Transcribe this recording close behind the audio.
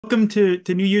Welcome to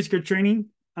New Year's Good Training.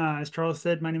 As Charles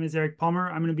said, my name is Eric Palmer.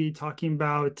 I'm going to be talking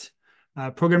about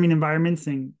programming environments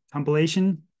and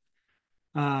compilation.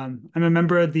 I'm a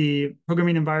member of the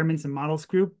Programming Environments and Models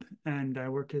group, and I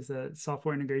work as a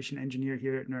software integration engineer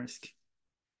here at NERSC.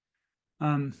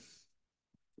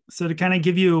 So to kind of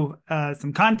give you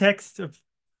some context of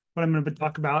what I'm going to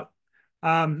talk about,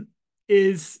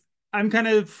 is I'm kind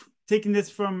of taking this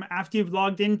from after you've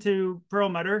logged into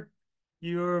Perlmutter,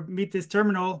 you meet this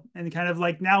terminal and kind of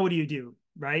like, now what do you do,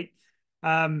 right?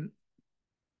 Um,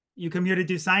 you come here to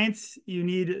do science, you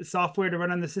need software to run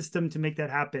on the system to make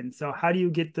that happen. So how do you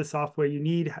get the software you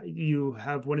need? You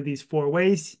have one of these four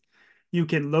ways. You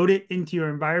can load it into your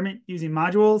environment using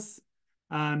modules.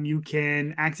 You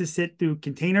can access it through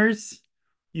containers.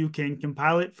 You can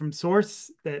compile it from source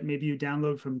that maybe you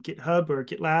download from GitHub or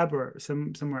GitLab or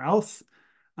somewhere else.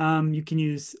 You can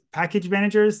use package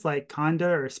managers like Conda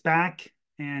or Spack,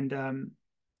 and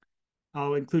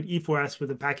I'll include E4S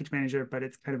with a package manager, but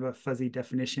it's kind of a fuzzy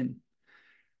definition.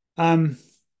 Um,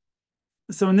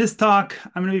 so in this talk,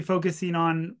 I'm going to be focusing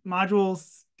on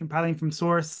modules, compiling from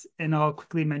source, and I'll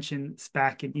quickly mention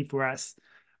Spack and E4S.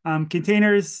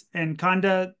 Containers and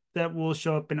Conda that will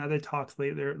show up in other talks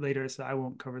later, so I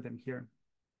won't cover them here.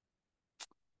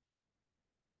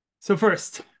 So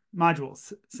first,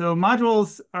 modules. So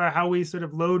modules are how we sort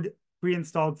of load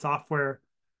pre-installed software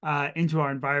into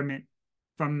our environment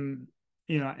from,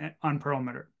 on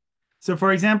Perlmutter. So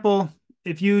for example,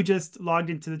 if you just logged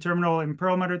into the terminal in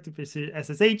Perlmutter through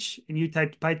SSH and you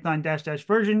typed Python --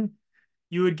 version,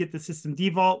 you would get the system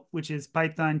default, which is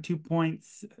Python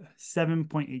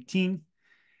 2.7.18.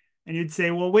 And you'd say,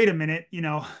 well, wait a minute,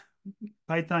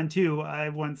 Python 2, I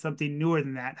want something newer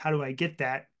than that. How do I get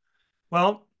that?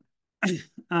 Well,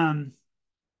 um,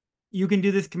 you can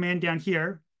do this command down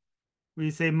here where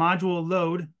you say module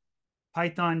load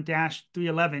Python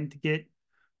 -311 to get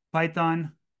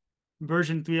Python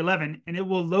version 311, and it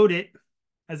will load it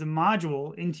as a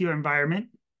module into your environment,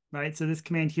 right? So this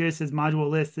command here says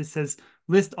module list. This says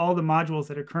list all the modules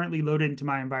that are currently loaded into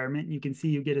my environment. You can see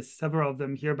you get several of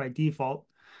them here by default.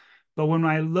 But when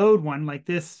I load one like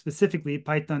this, specifically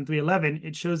Python 311,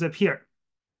 it shows up here.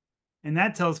 And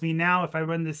that tells me now if I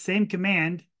run the same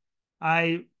command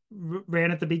I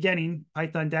ran at the beginning,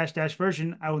 Python --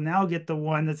 version, I will now get the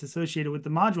one that's associated with the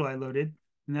module I loaded,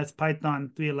 and that's Python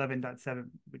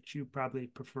 311.7, which you probably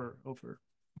prefer over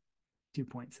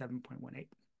 2.7.18.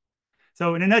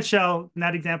 So in a nutshell,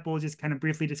 that example just kind of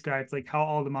briefly describes like how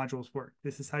all the modules work.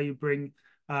 This is how you bring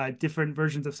different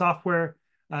versions of software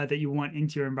that you want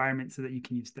into your environment so that you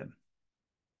can use them.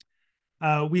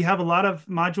 We have a lot of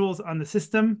modules on the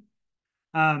system.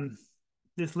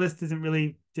 This list isn't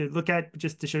really to look at, but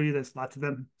just to show you there's lots of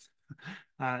them.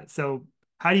 So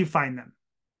how do you find them?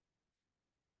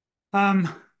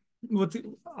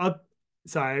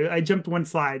 Sorry, I jumped one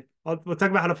slide. We'll talk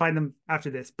about how to find them after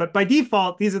this. But by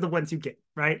default, these are the ones you get,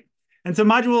 right? And so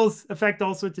modules affect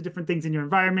all sorts of different things in your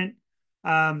environment.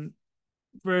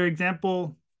 For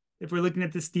example, if we're looking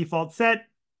at this default set,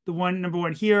 the number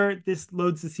one here, this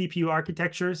loads the CPU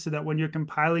architecture so that when you're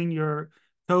compiling your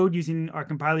code using our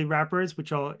compiling wrappers,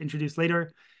 which I'll introduce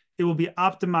later, it will be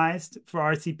optimized for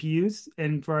our CPUs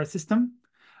and for our system.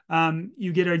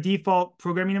 You get our default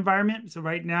programming environment. So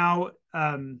right now,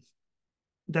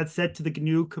 that's set to the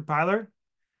GNU compiler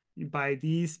by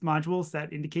these modules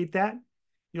that indicate that.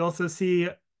 You also see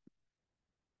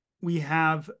we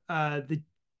have the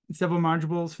several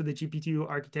modules for the GPU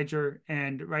architecture.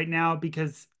 And right now,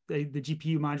 because the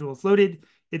GPU module is loaded,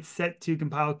 it's set to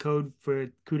compile code for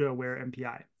CUDA aware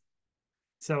MPI.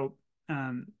 So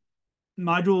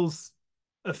modules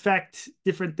affect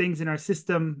different things in our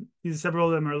system. Several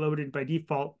of them are loaded by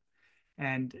default.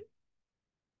 And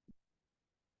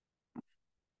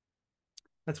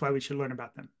that's why we should learn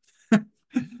about them.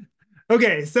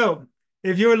 Okay, so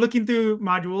if you're looking through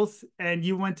modules and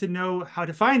you want to know how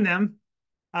to find them,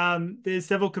 there's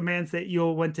several commands that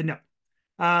you'll want to know.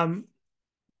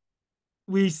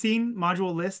 We've seen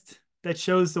module list that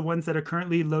shows the ones that are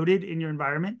currently loaded in your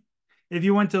environment. If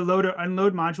you want to load or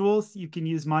unload modules, you can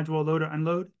use module load or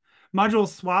unload. Module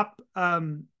swap,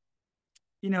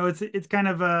 it's kind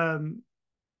of,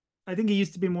 I think it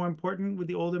used to be more important with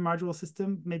the older module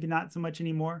system, maybe not so much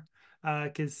anymore,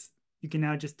 because you can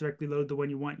now just directly load the one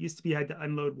you want. It used to be you had to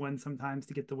unload one sometimes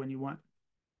to get the one you want.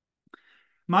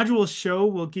 Module show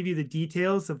will give you the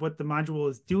details of what the module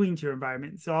is doing to your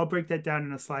environment. So I'll break that down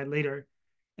in a slide later.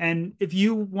 And if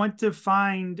you want to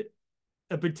find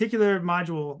a particular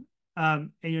module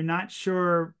and you're not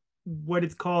sure what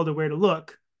it's called or where to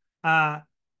look, I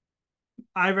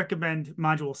recommend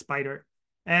Module Spider.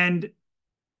 And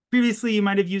previously you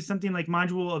might have used something like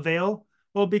module avail.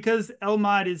 Well, because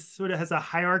lmod is sort of has a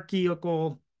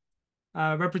hierarchical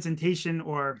representation,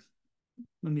 or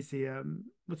let me see,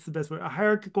 what's the best word? A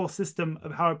hierarchical system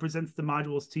of how it presents the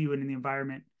modules to you in the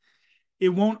environment. It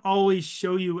won't always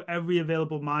show you every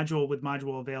available module with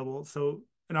module available. So,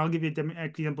 and I'll give you an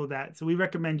example of that. So we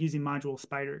recommend using module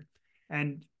spider.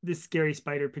 And this scary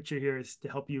spider picture here is to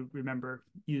help you remember,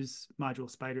 use module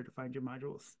spider to find your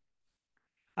modules.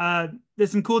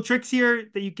 There's some cool tricks here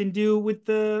that you can do with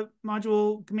the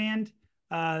module command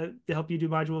to help you do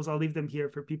modules. I'll leave them here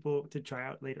for people to try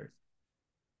out later.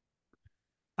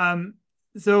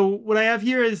 So what I have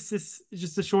here is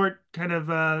just a short kind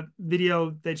of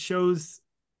video that shows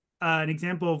an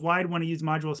example of why I'd want to use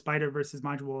module spider versus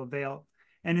module avail.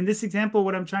 And in this example,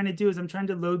 what I'm trying to do is I'm trying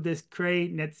to load this cray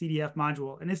netcdf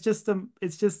module, and it's just the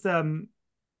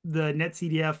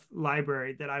netcdf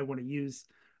library that I want to use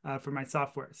for my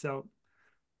software. So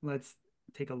let's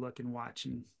take a look and watch,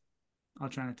 and I'll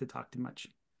try not to talk too much.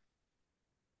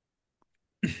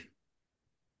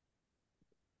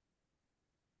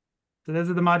 So those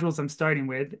are the modules I'm starting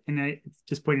with, and it's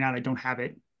just pointing out I don't have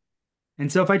it.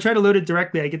 And so if I try to load it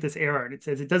directly, I get this error, and it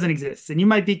says it doesn't exist. And you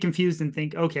might be confused and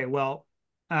think, okay, well,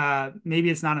 maybe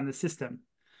it's not on the system,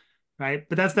 right?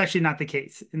 But that's actually not the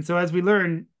case. And so as we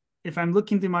learn, if I'm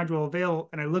looking through module avail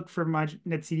and I look for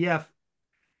netcdf,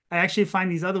 I actually find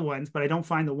these other ones, but I don't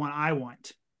find the one I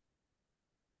want.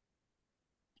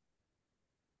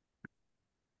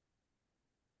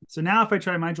 So now if I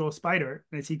try module spider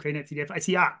and I see cray netcdf, I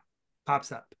see,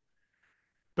 pops up.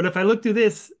 But if I look through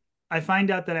this, I find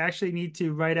out that I actually need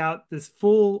to write out this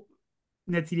full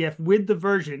netcdf with the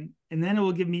version, and then it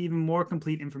will give me even more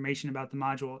complete information about the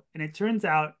module. And it turns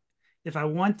out if I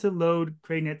want to load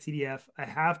cray netcdf, I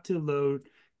have to load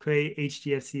cray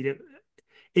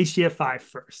HDF5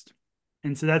 first.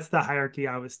 And so that's the hierarchy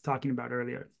I was talking about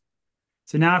earlier.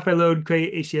 So now if I load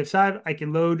cray HDF5, I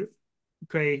can load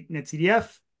cray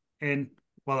netcdf, and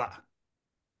voila.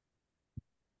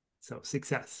 So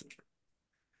success.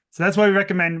 So that's why we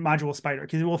recommend module spider,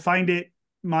 because it will find it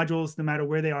modules no matter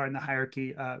where they are in the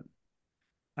hierarchy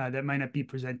that might not be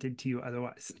presented to you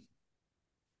otherwise.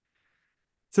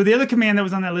 So the other command that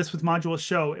was on that list was module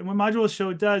show. And what module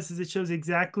show does is it shows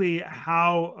exactly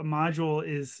how a module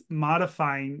is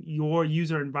modifying your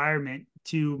user environment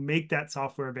to make that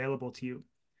software available to you.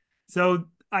 So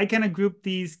I kind of group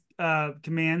these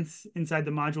commands inside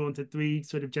the module into three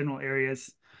sort of general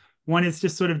areas. One is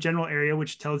just sort of general area,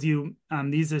 which tells you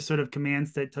these are sort of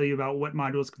commands that tell you about what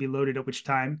modules could be loaded at which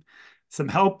time. Some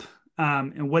help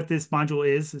and what this module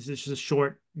is. This is just a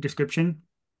short description.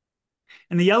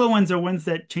 And the yellow ones are ones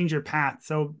that change your path.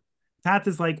 So path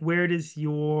is like, where does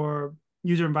your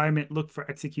user environment look for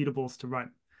executables to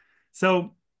run?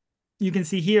 So you can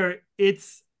see here,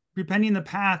 it's prepending the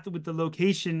path with the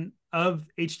location of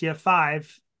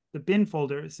HDF5, the bin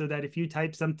folder, so that if you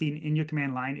type something in your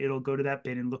command line, it'll go to that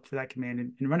bin and look for that command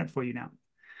and run it for you now.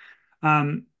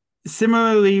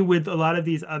 Similarly, with a lot of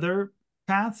these other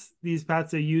paths, these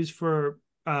paths are used for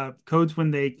codes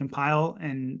when they compile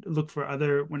and look for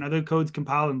when other codes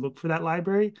compile and look for that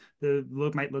library, the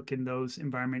look might look in those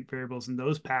environment variables and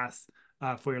those paths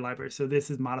for your library. So this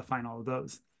is modifying all of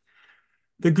those.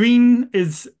 The green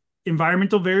is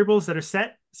environmental variables that are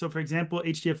set. So for example,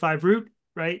 HDF5 root,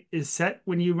 right, is set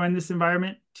when you run this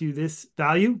environment to this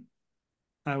value.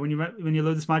 When you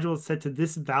load this module, it's set to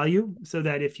this value, so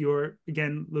that if you're,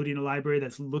 again, loading a library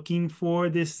that's looking for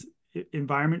this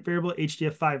environment variable,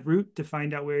 HDF5 root, to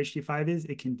find out where HDF5 is,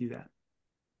 it can do that.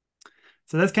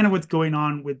 So that's kind of what's going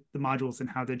on with the modules and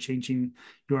how they're changing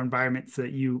your environment so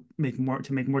that you make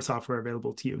more software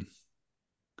available to you.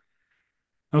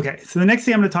 Okay, so the next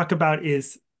thing I'm going to talk about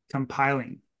is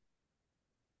compiling.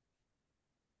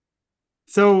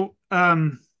 So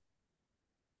I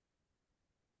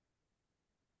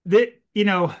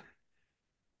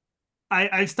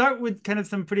start with kind of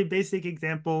some pretty basic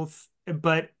examples,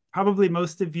 but probably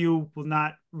most of you will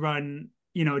not run,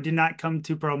 did not come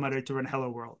to Perlmutter to run Hello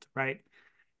World, right?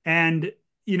 And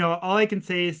all I can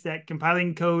say is that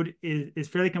compiling code is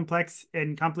fairly complex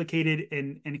and complicated,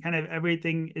 and kind of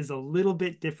everything is a little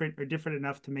bit different or different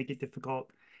enough to make it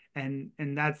difficult. And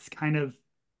that's kind of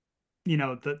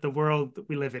the world that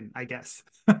we live in, I guess.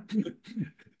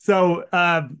 So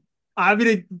I'm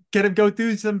going to kind of go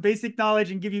through some basic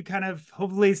knowledge and give you kind of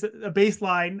hopefully a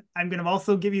baseline. I'm going to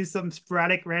also give you some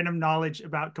sporadic random knowledge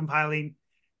about compiling,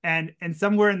 and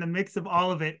somewhere in the mix of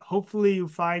all of it, hopefully you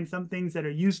find some things that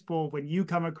are useful when you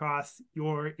come across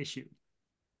your issue.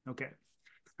 Okay.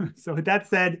 So with that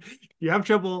said, if you have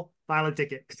trouble, file a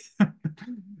ticket.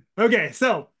 Okay,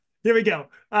 so here we go.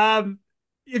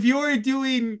 if you were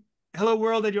doing hello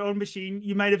world at your own machine,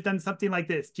 you might have done something like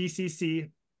this: GCC,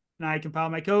 and I compile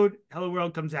my code, hello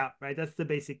world comes out, right? That's the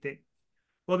basic thing.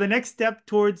 Well, the next step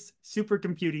towards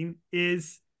supercomputing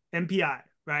is MPI,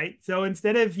 right? So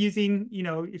instead of using,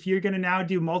 if you're going to now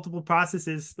do multiple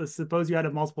processes, let's suppose you had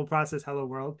a multiple process hello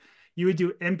world, you would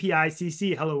do MPI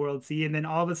CC hello world C, and then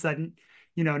all of a sudden,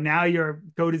 now your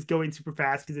code is going super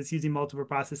fast because it's using multiple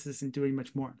processes and doing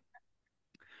much more.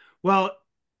 Well,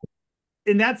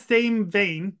 in that same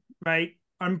vein, right,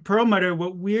 on Perlmutter,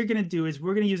 what we're going to do is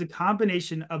we're going to use a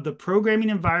combination of the programming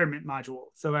environment module.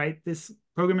 So, right, this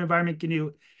programming environment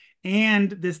GNU and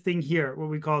this thing here, what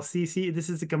we call CC. This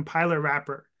is a compiler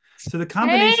wrapper. So the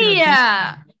combination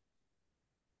of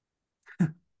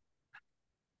these,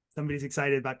 somebody's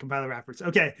excited about compiler wrappers.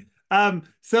 Okay.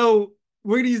 So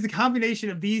we're going to use the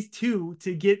combination of these two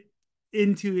to get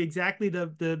into exactly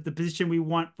the position we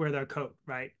want for our code,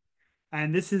 right?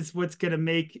 And this is what's going to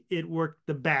make it work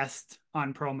the best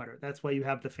on Perlmutter. That's why you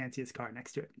have the fanciest car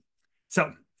next to it.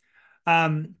 So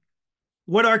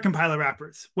what are compiler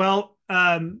wrappers? Well,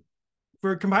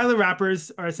 for compiler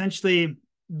wrappers are essentially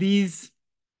these,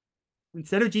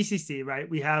 instead of GCC, right,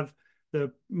 we have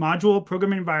the module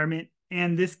programming environment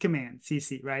and this command,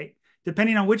 CC, right?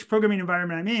 Depending on which programming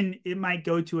environment I'm in, it might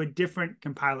go to a different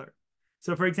compiler.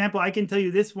 So for example, I can tell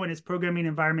you this one is programming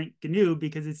environment GNU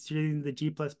because it's using the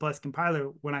G++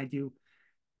 compiler when I do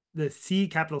the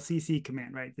capital CC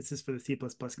command, right? This is for the C++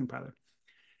 compiler.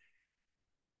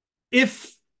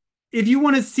 If you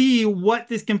want to see what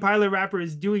this compiler wrapper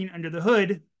is doing under the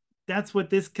hood, that's what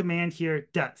this command here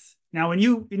does. Now, when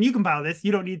you compile this,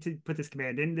 you don't need to put this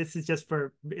command in. This is just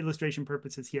for illustration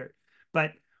purposes here.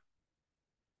 But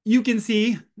you can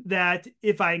see that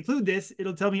if I include this,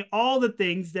 it'll tell me all the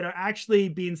things that are actually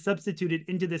being substituted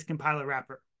into this compiler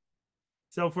wrapper.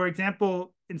 So for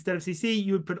example, instead of CC,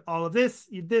 you would put all of this,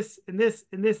 and this, and this,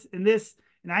 and this, and this,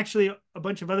 and actually a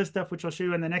bunch of other stuff, which I'll show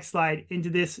you on the next slide, into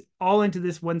this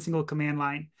one single command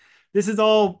line. This is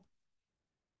all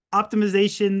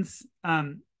optimizations.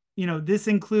 This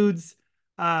includes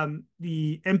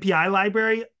the MPI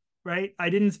library, right?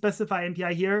 I didn't specify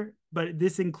MPI here, but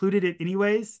this included it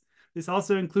anyways. This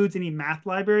also includes any math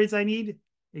libraries I need.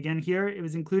 Again, here it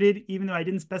was included, even though I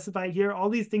didn't specify here. All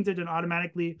these things are done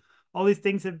automatically. All these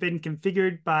things have been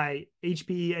configured by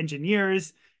HPE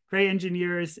engineers, Cray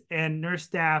engineers, and nurse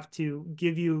staff to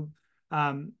give you,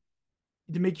 to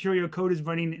make sure your code is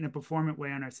running in a performant way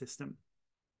on our system.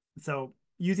 So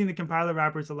using the compiler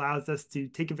wrappers allows us to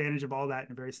take advantage of all that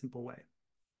in a very simple way.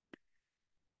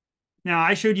 Now,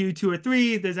 I showed you 2 or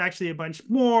 3. There's actually a bunch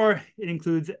more. It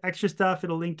includes extra stuff.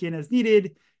 It'll link in as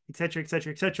needed, et cetera, et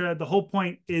cetera, et cetera. The whole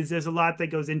point is there's a lot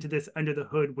that goes into this under the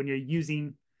hood when you're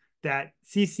using that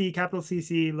CC, capital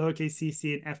CC, lowercase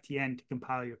cc, and FTN to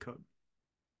compile your code.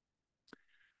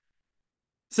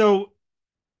 So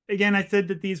again, I said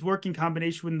that these work in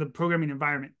combination with the programming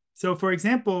environment. So for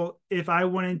example, if I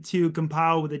wanted to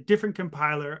compile with a different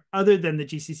compiler other than the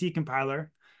GCC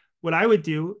compiler, what I would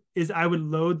do is I would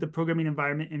load the programming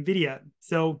environment NVIDIA.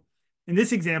 So in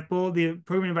this example, the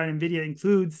programming environment NVIDIA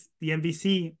includes the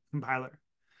MVC compiler.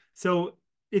 So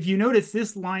if you notice,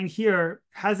 this line here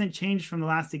hasn't changed from the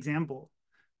last example,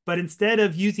 but instead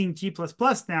of using G++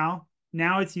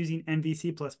 now it's using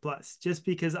MVC++, just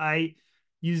because I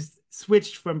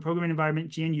switched from programming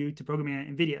environment GNU to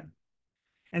programming NVIDIA.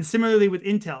 And similarly with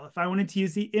Intel, if I wanted to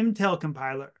use the Intel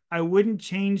compiler, I wouldn't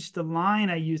change the line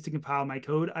I use to compile my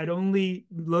code. I'd only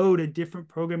load a different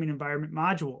programming environment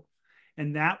module.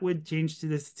 And that would change to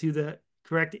the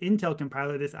correct Intel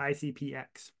compiler, this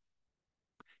ICPX.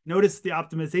 Notice the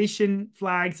optimization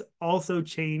flags also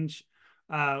change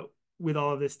with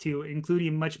all of this too,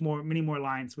 including many more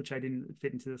lines, which I didn't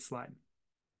fit into this slide.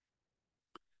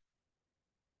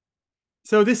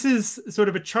 So this is sort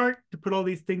of a chart to put all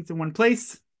these things in one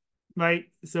place, right?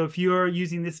 So if you're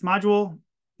using this module,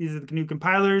 these are the GNU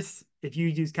compilers. If you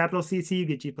use capital CC, you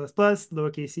get G++, lowercase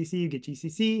cc, you get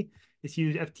GCC. If you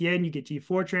use FTN, you get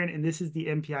G-Fortran, and this is the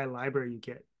MPI library you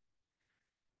get.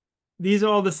 These are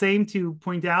all the same to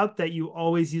point out that you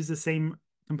always use the same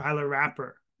compiler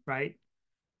wrapper, right?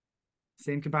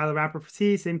 Same compiler wrapper for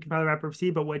C, same compiler wrapper for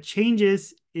C, but what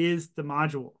changes is the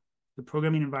module, the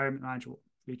programming environment module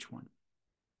for each one.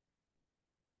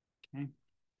 Okay.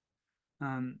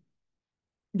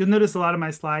 You'll notice a lot of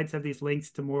my slides have these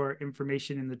links to more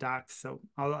information in the docs, so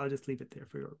I'll just leave it there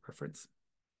for your reference.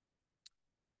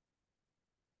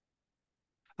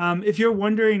 If you're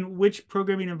wondering which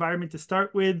programming environment to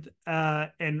start with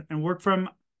and work from,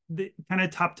 the kind of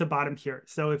top to bottom here.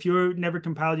 So if you've never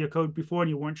compiled your code before and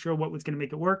you weren't sure what was going to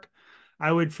make it work,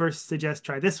 I would first suggest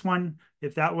try this one.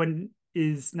 If that one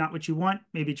is not what you want,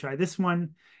 maybe try this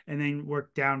one and then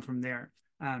work down from there,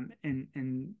 and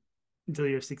until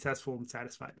you're successful and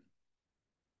satisfied.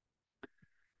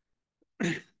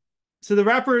 So the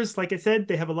wrappers, like I said,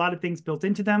 they have a lot of things built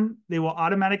into them. They will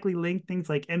automatically link things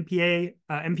like MPA,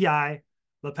 MPI,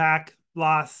 LAPACK,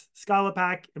 LOS,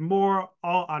 ScalaPack, and more,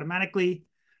 all automatically.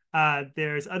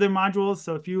 There's other modules.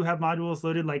 So if you have modules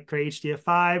loaded like Cray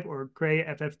HDF5 or Cray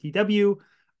FFTW,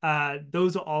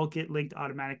 those will all get linked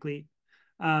automatically.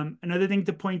 Another thing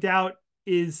to point out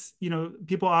is,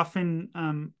 people often,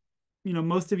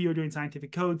 most of you are doing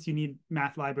scientific codes. You need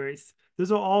math libraries.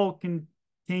 Those are all contained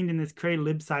in this Cray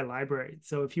libsci library.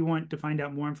 So if you want to find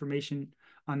out more information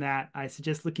on that, I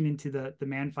suggest looking into the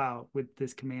man file with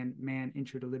this command man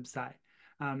intro to libsci.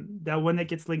 That one that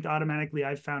gets linked automatically,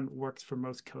 I've found works for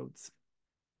most codes.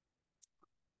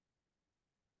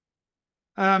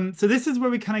 So this is where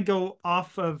we kind of go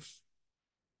off of,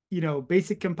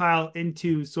 basic compile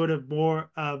into sort of more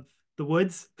of the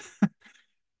woods.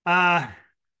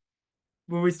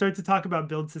 When we start to talk about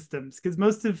build systems, because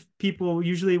most of people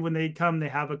usually when they come, they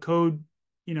have a code,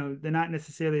 they're not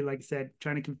necessarily, like I said,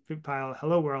 trying to compile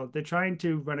hello world. They're trying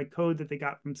to run a code that they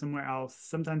got from somewhere else.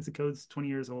 Sometimes the code's 20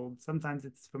 years old. Sometimes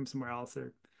it's from somewhere else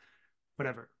or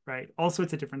whatever, right? All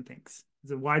sorts of different things.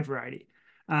 There's a wide variety.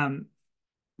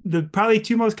 The probably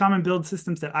two most common build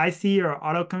systems that I see are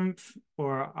autoconf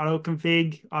or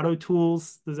autoconfig, auto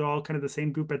tools. Those are all kind of the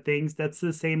same group of things. That's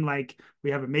the same, like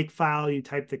we have a make file, you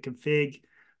type the config,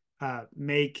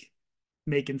 make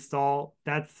install.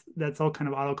 That's all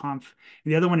kind of autoconf.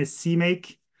 And the other one is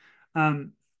cmake. The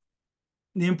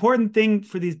important thing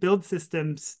for these build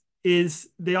systems is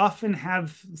they often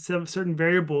have some certain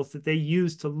variables that they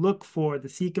use to look for the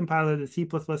C compiler, the C++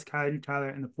 compiler,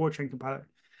 and the Fortran compiler.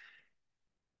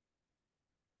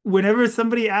 Whenever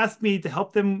somebody asks me to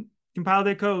help them compile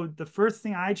their code, the first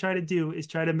thing I try to do is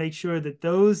try to make sure that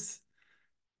those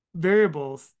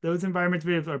variables, those environment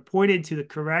variables, are pointed to the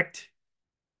correct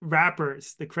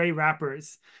wrappers, the Cray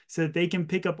wrappers, so that they can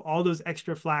pick up all those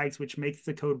extra flags, which makes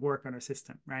the code work on our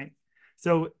system, right?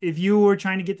 So if you were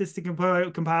trying to get this to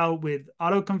compile with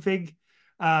autoconfig,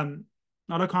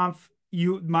 autoconf,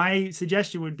 my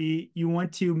suggestion would be you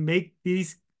want to make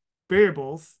these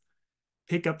variables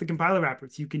pick up the compiler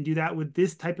wrappers. You can do that with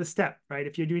this type of step, right?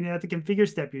 If you're doing it at the configure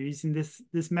step, you're using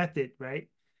this method, right?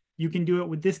 You can do it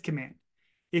with this command.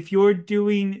 If you're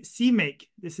doing cmake,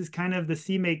 this is kind of the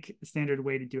cmake standard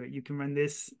way to do it. You can run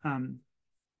this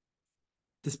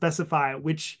to specify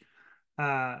which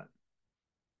to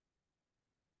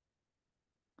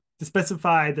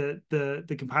specify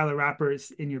the compiler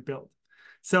wrappers in your build.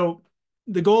 So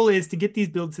the goal is to get these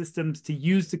build systems to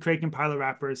use the Cray compiler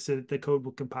wrappers so that the code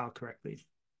will compile correctly.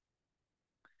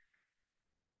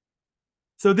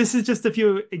 So this is just a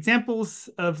few examples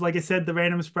of, like I said, the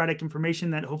random sporadic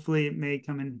information that hopefully may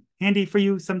come in handy for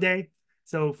you someday.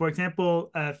 So for example,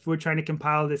 if we're trying to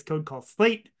compile this code called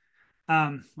Slate,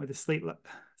 or the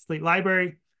Slate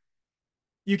library,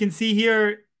 you can see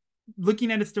here,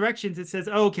 looking at its directions, it says,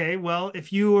 oh, okay, well,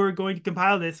 if you are going to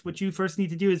compile this, what you first need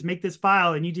to do is make this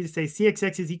file, and you need to say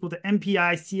cxx is equal to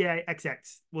MPI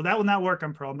CIXX. Well, that will not work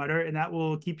on Perlmutter, and that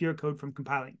will keep your code from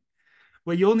compiling.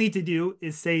 What you'll need to do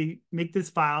is say, make this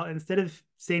file, and instead of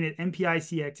saying it MPI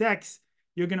CXX,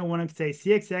 you're going to want to say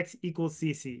CXX equals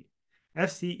CC,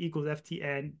 FC equals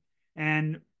FTN.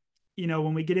 And,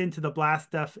 when we get into the blast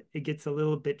stuff, it gets a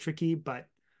little bit tricky, but,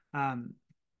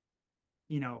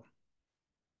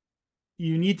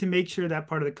 you need to make sure that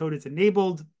part of the code is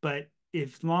enabled. But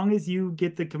as long as you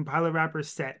get the compiler wrapper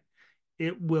set,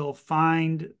 it will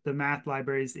find the math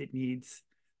libraries it needs,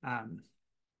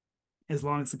 as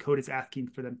long as the code is asking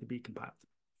for them to be compiled.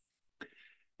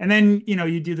 And then,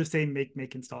 you do the same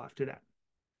make install after that.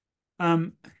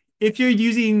 If you're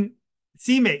using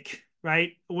cmake,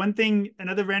 right?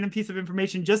 Another random piece of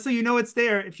information, just so you know it's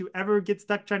there, if you ever get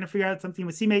stuck trying to figure out something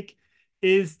with cmake,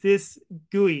 is this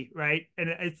GUI, right? And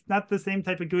it's not the same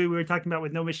type of GUI we were talking about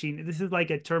with No Machine. This is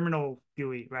like a terminal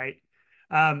GUI, right?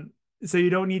 So you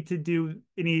don't need to do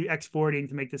any exporting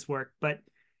to make this work. But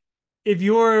if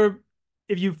you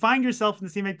find yourself in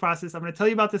the CMake process, I'm going to tell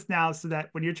you about this now so that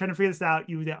when you're trying to figure this out,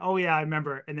 you say, oh yeah, I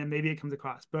remember, and then maybe it comes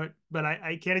across. But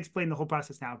I can't explain the whole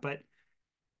process now. But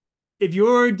if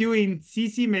you're doing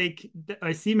ccmake or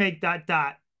cmake ...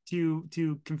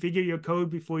 to configure your code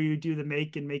before you do the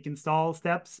make and make install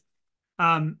steps,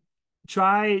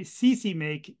 try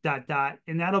ccmake ...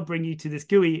 and that'll bring you to this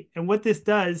GUI. And what this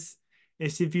does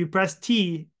is if you press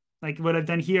T, like what I've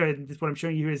done here, and what I'm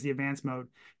showing you here is the advanced mode,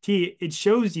 T, it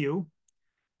shows you,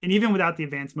 and even without the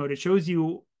advanced mode, it shows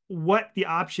you what the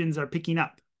options are picking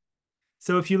up.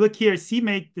 So if you look here,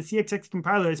 CMake, the CXX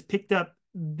compiler has picked up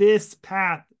this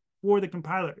path for the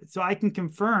compiler. So I can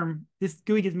confirm, this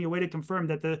GUI gives me a way to confirm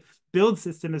that the build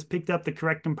system has picked up the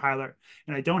correct compiler.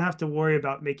 And I don't have to worry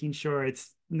about making sure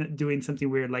it's doing something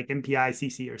weird like MPI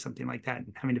CC or something like that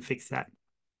and having to fix that.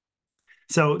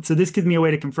 So this gives me a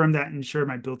way to confirm that and ensure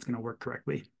my build's going to work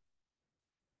correctly.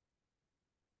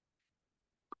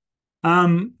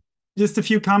 Just a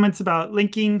few comments about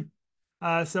linking.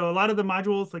 So a lot of the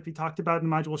modules, like we talked about in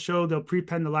the module show, they'll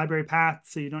prepend the library path,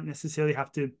 so you don't necessarily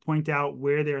have to point out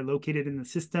where they're located in the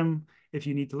system if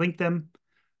you need to link them.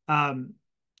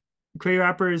 Query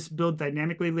wrappers build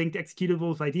dynamically linked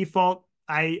executables by default.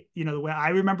 The way I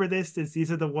remember this is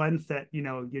these are the ones that,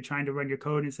 you're trying to run your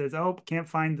code and it says, oh, can't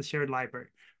find the shared library,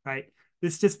 right?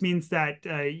 This just means that,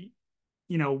 at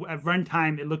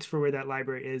runtime, it looks for where that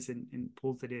library is and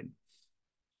pulls it in.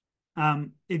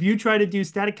 If you try to do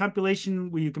static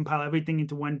compilation where you compile everything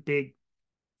into one big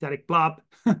static blob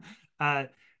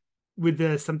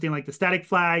with something like the static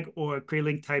flag or query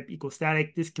link type equals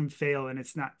static, this can fail and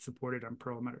it's not supported on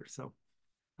Perlmutter. So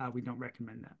we don't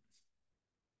recommend that.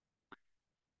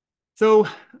 So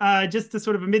just to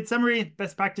sort of a mid-summary,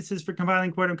 best practices for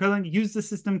compiling quorum compiling, use the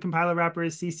system compiler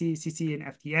wrappers CC, CC, and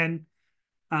FTN.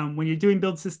 When you're doing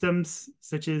build systems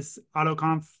such as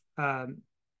autoconf, try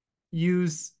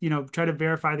to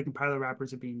verify the compiler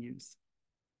wrappers are being used.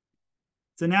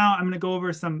 So now I'm going to go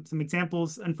over some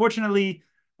examples. Unfortunately,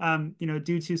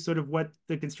 due to sort of what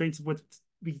the constraints of what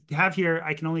we have here,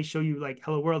 I can only show you like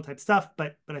hello world type stuff,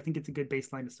 but I think it's a good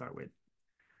baseline to start with.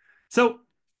 So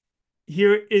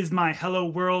here is my hello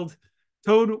world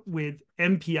code with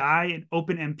MPI and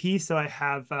OpenMP. So I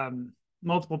have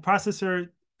multiple processor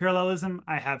parallelism.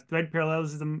 I have thread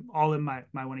parallelism all in my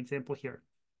one example here.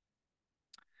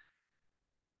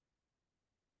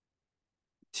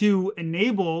 To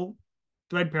enable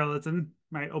thread parallelism,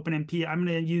 right, OpenMP, I'm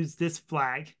going to use this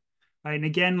flag, right? And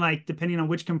again, like depending on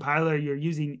which compiler you're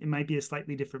using, it might be a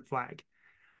slightly different flag.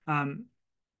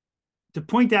 To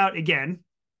point out again,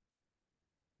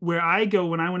 where I go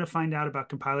when I want to find out about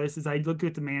compilers is I look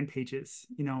at the man pages.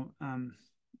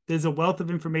 There's a wealth of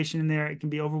information in there. It can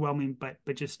be overwhelming, but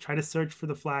just try to search for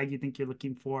the flag you think you're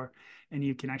looking for, and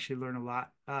you can actually learn a lot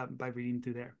by reading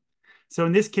through there. So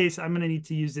in this case, I'm going to need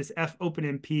to use this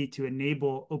fopenmp to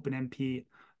enable OpenMP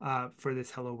for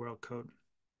this hello world code.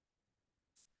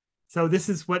 So this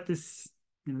is what this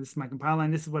is my compile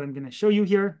line. This is what I'm going to show you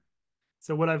here.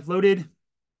 So what I've loaded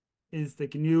is the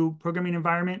GNU programming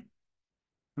environment.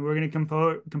 And we're going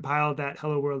to compile that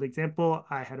hello world example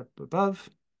I had up above.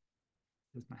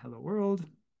 Here's my hello world.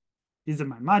 These are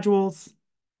my modules.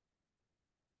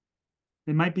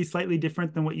 It might be slightly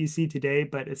different than what you see today,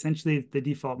 but essentially the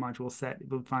default module set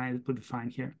will be fine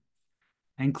here.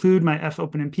 I include my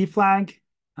fopenmp flag.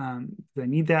 I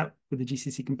need that with the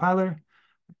GCC compiler.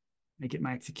 I get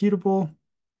my executable.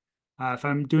 If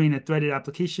I'm doing a threaded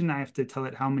application, I have to tell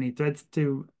it how many threads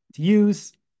to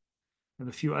use. I have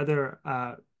a few other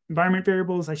environment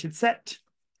variables I should set.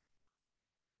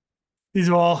 These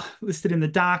are all listed in the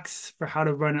docs for how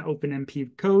to run an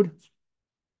OpenMP code.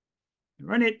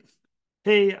 Run it.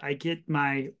 Hey, I get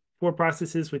my 4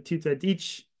 processes with 2 threads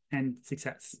each and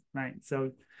success, right?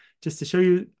 So just to show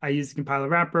you, I use the compiler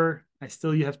wrapper.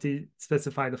 You have to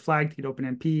specify the flag to get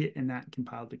OpenMP, and that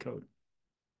compiled the code.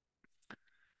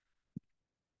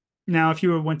 Now, if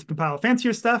you want to compile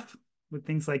fancier stuff with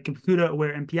things like CUDA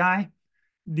aware MPI,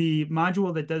 the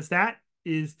module that does that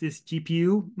is this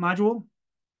GPU module,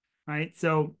 right?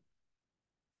 So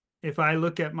if I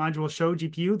look at module show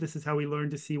GPU, this is how we learn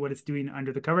to see what it's doing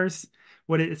under the covers.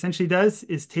 What it essentially does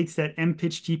is takes that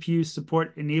mpitch GPU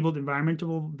support enabled environment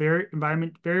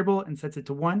variable and sets it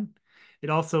to 1.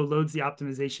 It also loads the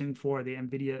optimization for the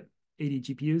NVIDIA 80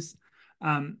 GPUs.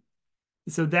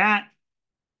 So that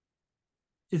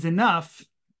is enough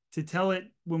to tell it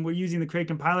when we're using the create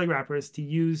compiler wrappers to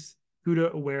use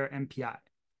CUDA aware MPI.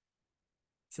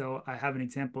 So I have an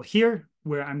example here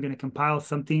where I'm going to compile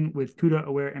something with CUDA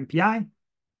aware MPI.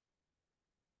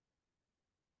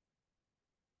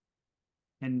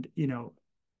 And,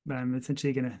 but I'm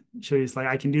essentially going to show you,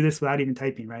 I can do this without even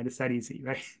typing, right? It's that easy,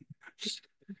 right?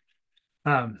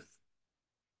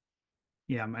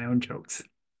 Yeah, my own jokes.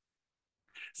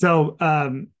 So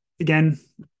again,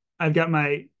 I've got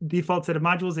my default set of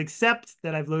modules, except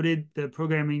that I've loaded the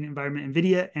programming environment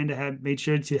NVIDIA, and I have made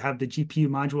sure to have the GPU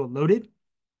module loaded.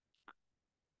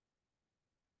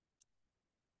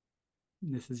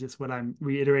 This is just what I'm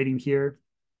reiterating here,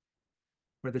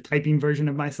 or the typing version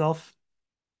of myself.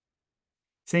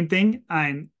 Same thing,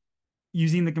 I'm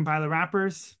using the compiler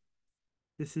wrappers.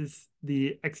 This is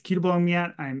the executable I'm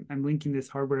at. I'm linking this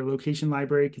hardware location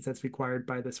library because that's required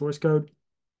by the source code.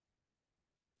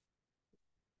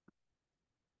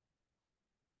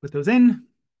 Put those in.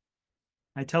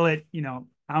 I tell it,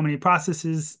 how many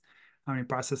processes, how many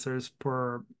processors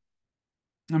per,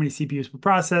 how many CPUs per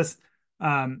process,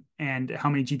 and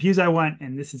how many GPUs I want.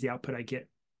 And this is the output I get,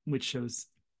 which shows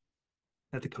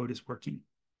that the code is working.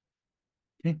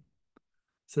 Okay.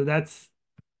 So that's,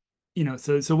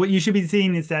 so what you should be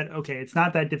seeing is that, okay, it's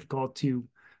not that difficult to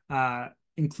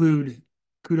include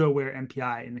CUDA-aware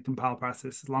MPI in the compile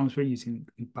process as long as we're using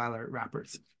compiler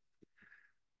wrappers.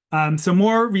 So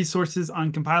more resources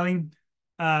on compiling.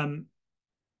 I've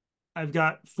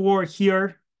got 4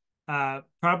 here.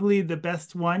 Probably the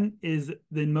best one is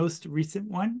the most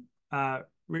recent one,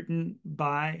 written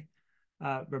by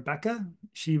Rebecca.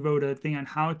 She wrote a thing on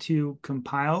how to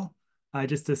compile,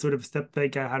 just a sort of step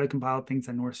like how to compile things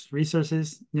on NERSC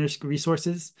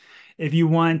resources. If you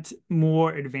want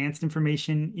more advanced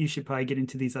information, you should probably get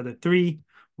into these other 3,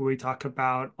 where we talk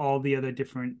about all the other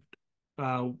different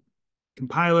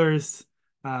compilers.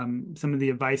 Some of the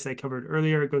advice I covered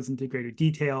earlier goes into greater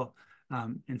detail,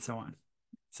 and so on.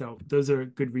 So those are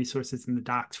good resources in the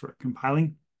docs for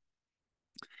compiling.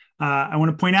 I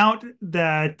want to point out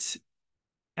that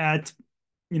at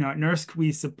NERSC,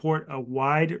 we support a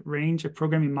wide range of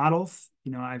programming models.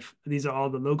 These are all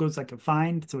the logos I could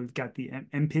find. So we've got the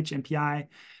MPitch MPI.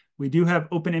 We do have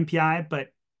Open MPI,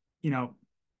 but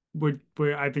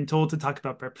I've been told to talk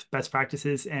about best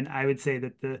practices, and I would say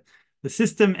that the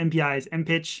system MPI is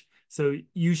MPitch. So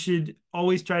you should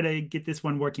always try to get this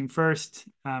one working first,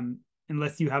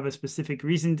 unless you have a specific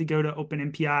reason to go to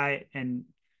Open MPI, and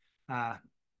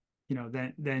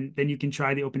then you can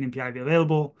try the Open MPI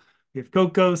available. We have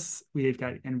Cocos, we've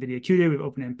got NVIDIA CUDA, we have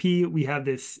OpenMP. We have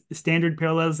this standard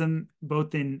parallelism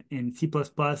both in C++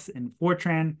 and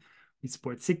Fortran. We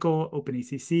support SQL,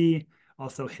 OpenACC,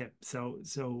 also HIP.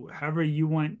 So however you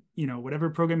want, whatever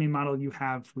programming model you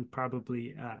have, we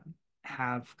probably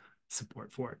have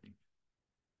support for it.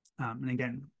 And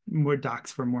again, more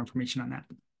docs for more information on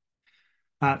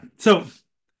that. So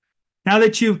now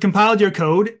that you've compiled your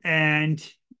code and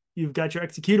you've got your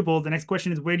executable, the next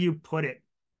question is, where do you put it?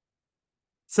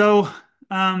 So,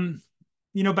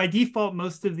 by default,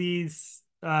 most of these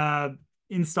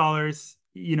installers,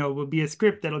 will be a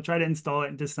script that'll try to install it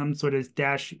into some sort of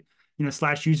slash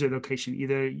user location,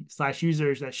 either slash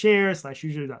users.share, slash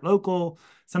users.local,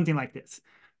 something like this.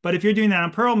 But if you're doing that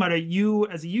on Perlmutter, you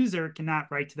as a user cannot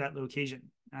write to that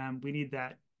location. We need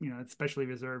that, it's specially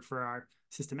reserved for our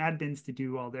system admins to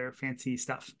do all their fancy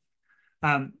stuff.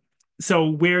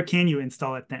 So where can you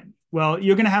install it then? Well,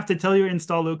 you're going to have to tell your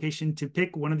install location to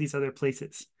pick one of these other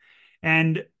places.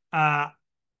 And, I'm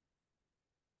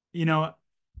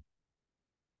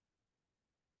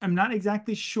not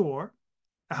exactly sure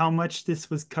how much this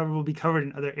will be covered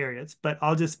in other areas, but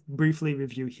I'll just briefly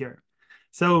review here.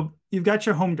 So you've got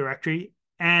your home directory.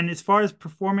 And as far as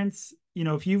performance,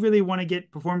 if you really want to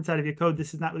get performance out of your code,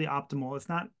 this is not really optimal.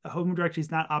 A home directory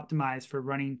is not optimized for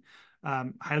running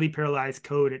highly parallelized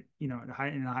code in a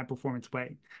high performance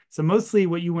way. So mostly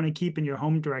what you want to keep in your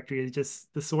home directory is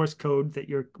just the source code that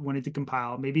you're wanting to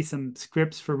compile, maybe some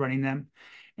scripts for running them.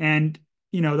 And,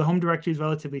 the home directory is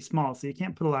relatively small, so you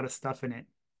can't put a lot of stuff in it.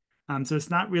 So it's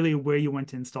not really where you want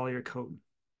to install your code.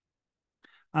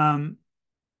 For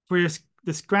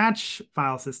the Scratch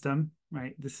file system,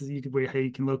 right? This is how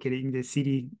you can locate it. You can do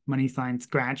CD $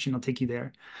 Scratch, and it'll take you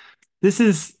there. This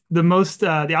is the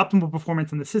optimal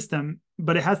performance on the system,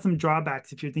 but it has some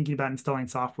drawbacks if you're thinking about installing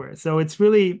software. So it's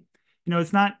really,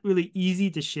 it's not really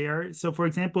easy to share. So for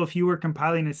example, if you were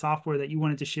compiling a software that you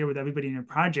wanted to share with everybody in your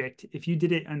project, if you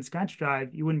did it on Scratch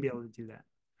drive, you wouldn't be able to do that,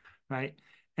 right?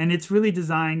 And it's really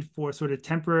designed for sort of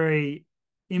temporary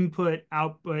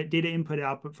data input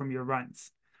output from your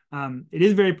runs. It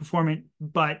is very performant,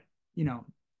 but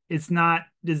it's not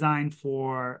designed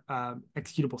for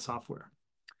executable software.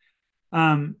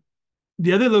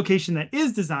 The other location that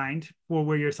is designed for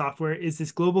where your software is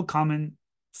this global common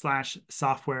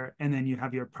 /software, and then you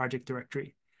have your project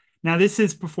directory. Now this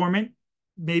is performant,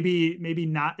 maybe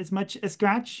not as much as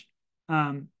Scratch.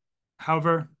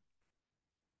 However,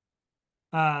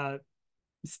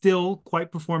 still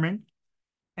quite performant,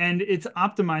 and it's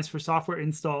optimized for software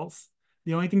installs.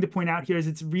 The only thing to point out here is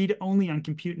it's read only on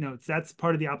compute nodes. That's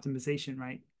part of the optimization,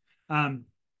 right?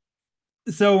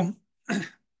 So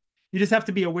you just have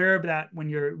to be aware of that when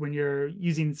you're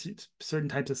using certain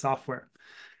types of software.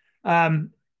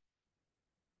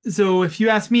 So if you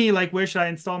ask me, like, where should I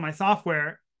install my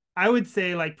software? I would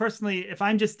say, like, personally, if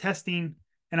I'm just testing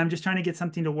and I'm just trying to get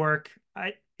something to work,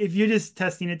 if you're just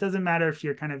testing, it doesn't matter if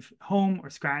you're kind of home or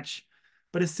scratch,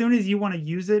 but as soon as you want to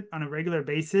use it on a regular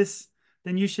basis,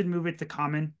 then you should move it to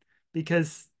common,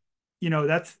 because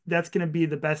that's going to be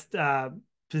the best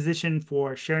position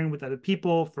for sharing with other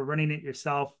people, for running it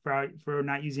yourself, for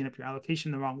not using up your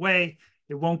allocation the wrong way.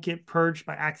 It won't get purged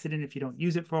by accident if you don't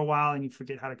use it for a while and you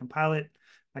forget how to compile it,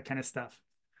 that kind of stuff.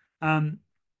 Um,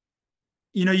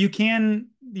 you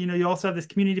also have this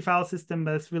community file system,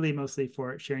 but it's really mostly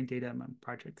for sharing data among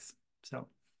projects. So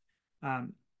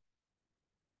um,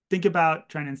 think about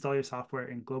trying to install your software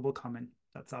in global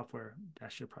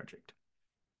common.software-your project.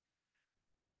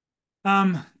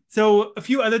 So a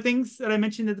few other things that I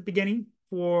mentioned at the beginning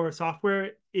for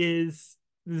software is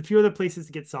there's a few other places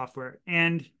to get software,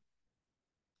 and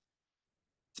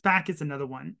SPAC is another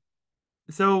one.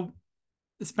 So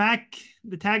SPAC,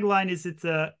 the tagline is it's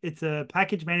a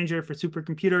package manager for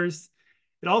supercomputers.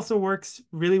 It also works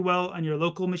really well on your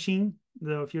local machine.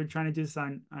 Though if you're trying to do this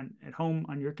at home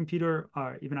on your computer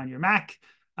or even on your Mac,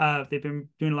 they've been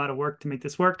doing a lot of work to make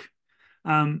this work.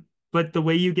 But the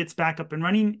way you get SPAC up and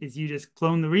running is you just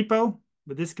clone the repo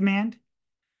with this command.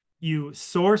 You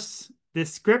source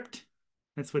this script.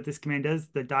 That's what this command does.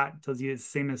 The dot tells you it's the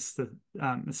same as the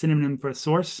a synonym for a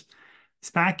source.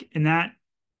 SPAC, and that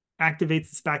activates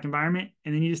the SPAC environment,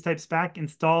 and then you just type SPAC,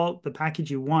 install the package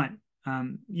you want.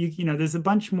 There's a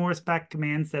bunch more SPAC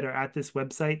commands that are at this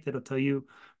website that'll tell you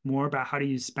more about how to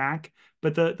use SPAC.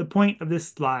 But the point of this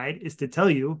slide is to tell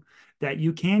you that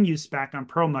you can use SPAC on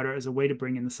Perlmutter as a way to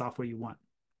bring in the software you want.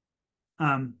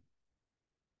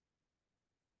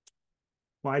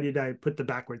 Why did I put the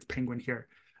backwards penguin here?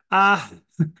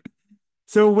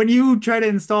 So when you try to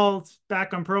install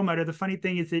SPAC on Perlmutter, the funny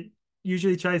thing is it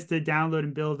usually tries to download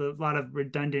and build a lot of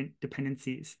redundant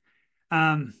dependencies.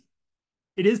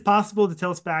 It is possible to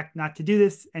tell SPAC not to do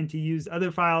this and to use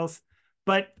other files,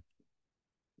 but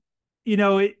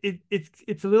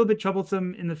it's a little bit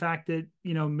troublesome in the fact that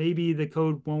maybe the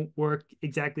code won't work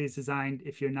exactly as designed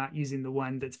if you're not using the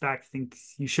one that SPAC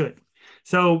thinks you should.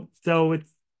 So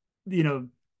it's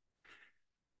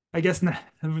I guess the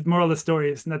moral of the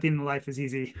story is nothing in life is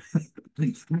easy.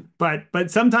 but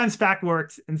sometimes SPAC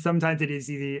works, and sometimes it is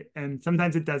easy, and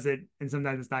sometimes it doesn't, and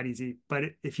sometimes it's not easy. But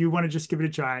if you want to just give it a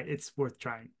try, it's worth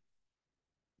trying.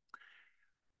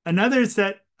 Another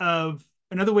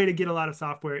way to get a lot of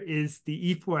software is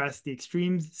the E4S, the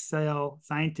Extreme Scale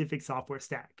Scientific Software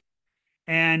Stack.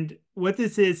 And what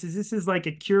this is like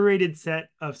a curated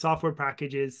set of software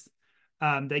packages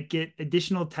that get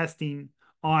additional testing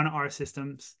on our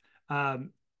systems.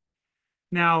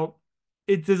 Now,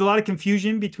 there's a lot of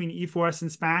confusion between E4S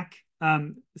and SPAC.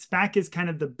 SPAC is kind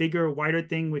of the bigger, wider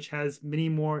thing, which has much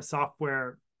more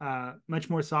software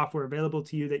available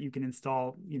to you that you can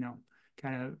install,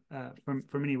 from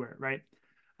anywhere, right?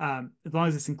 As long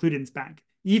as it's included in SPAC.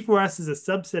 E4S is a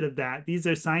subset of that. These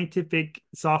are scientific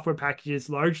software packages,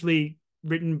 largely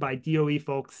written by DOE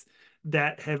folks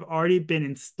that have already been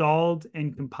installed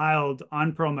and compiled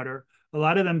on Perlmutter. A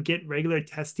lot of them get regular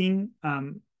testing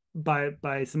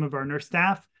by some of our nurse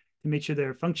staff to make sure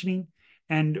they're functioning.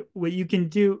 And what you can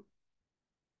do,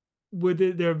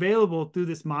 they're available through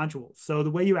this module. So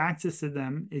the way you access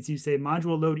them is you say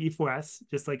module load E4S,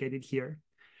 just like I did here.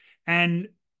 And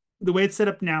the way it's set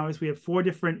up now is we have 4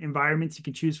 different environments you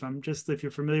can choose from. Just if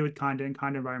you're familiar with Conda, and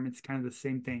Conda environments, kind of the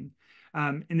same thing.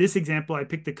 In this example, I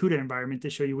picked the CUDA environment to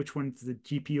show you which ones the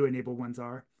GPU-enabled ones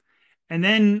are. And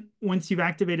then once you've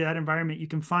activated that environment, you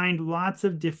can find lots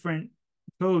of different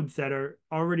codes that are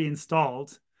already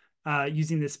installed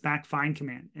using this SPAC find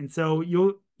command. And so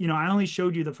I only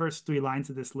showed you the first 3 lines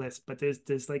of this list, but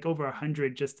there's like over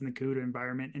 100 just in the CUDA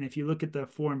environment. And if you look at the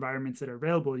 4 environments that are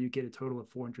available, you get a total of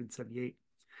 478.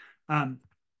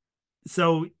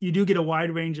 So you do get a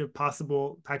wide range of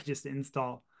possible packages to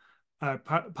install,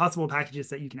 possible packages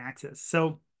that you can access.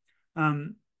 So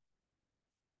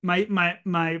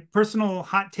my personal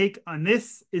hot take on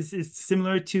this is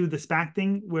similar to the SPAC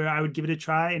thing, where I would give it a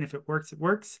try, and if it works, it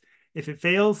works. If it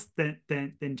fails,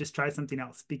 then just try something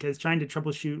else, because trying to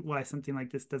troubleshoot why something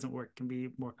like this doesn't work can be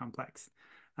more complex.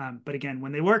 But again,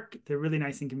 when they work, they're really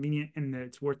nice and convenient, and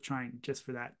it's worth trying just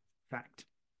for that fact.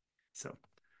 So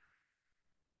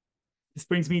this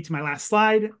brings me to my last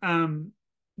slide.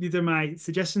 These are my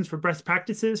suggestions for best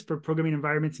practices for programming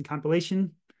environments and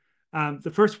compilation.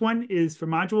 The first one is for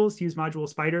modules, use module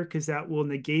spider, because that will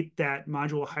negate that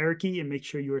module hierarchy and make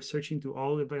sure you are searching through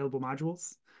all available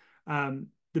modules.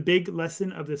 The big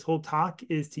lesson of this whole talk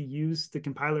is to use the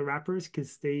compiler wrappers,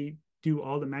 because they do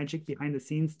all the magic behind the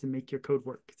scenes to make your code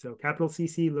work. So capital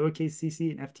CC, lowercase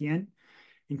cc, and FTN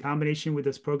in combination with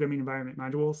those programming environment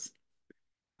modules.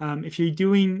 If you're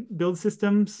doing build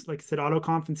systems, like I said,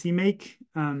 AutoConf and CMake,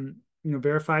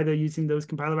 verify they're using those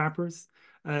compiler wrappers.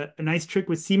 A nice trick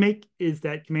with CMake is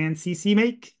that command C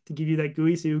CMake to give you that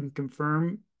GUI so you can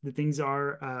confirm the things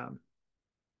are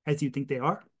as you think they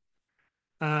are.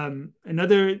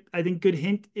 Another, I think, good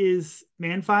hint is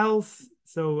man files.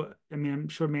 So, I mean, I'm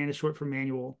sure man is short for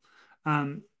manual.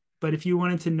 But if you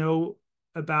wanted to know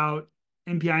about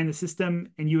MPI in the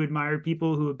system and you admire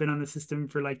people who have been on the system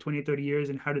for like 20 or 30 years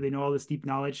and how do they know all this deep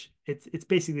knowledge, it's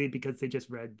basically because they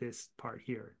just read this part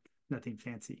here. Nothing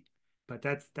fancy. But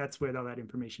that's where all that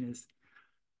information is.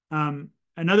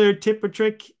 Another tip or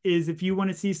trick is if you want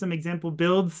to see some example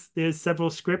builds, there's several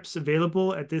scripts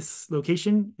available at this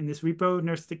location in this repo,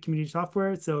 NERSC Community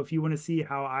Software. So if you want to see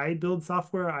how I build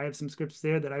software, I have some scripts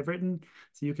there that I've written.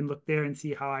 So you can look there and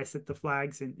see how I set the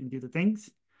flags and do the things.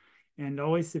 And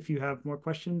always, if you have more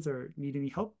questions or need any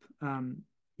help,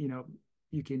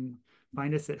 you can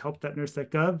find us at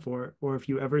help.nersec.gov, or if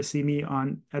you ever see me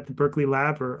at the Berkeley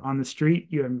lab or on the street,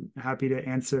 I'm happy to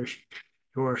answer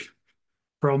your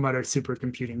Perlmutter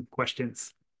supercomputing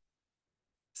questions.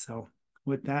 So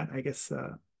with that, I guess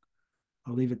I'll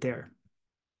leave it there.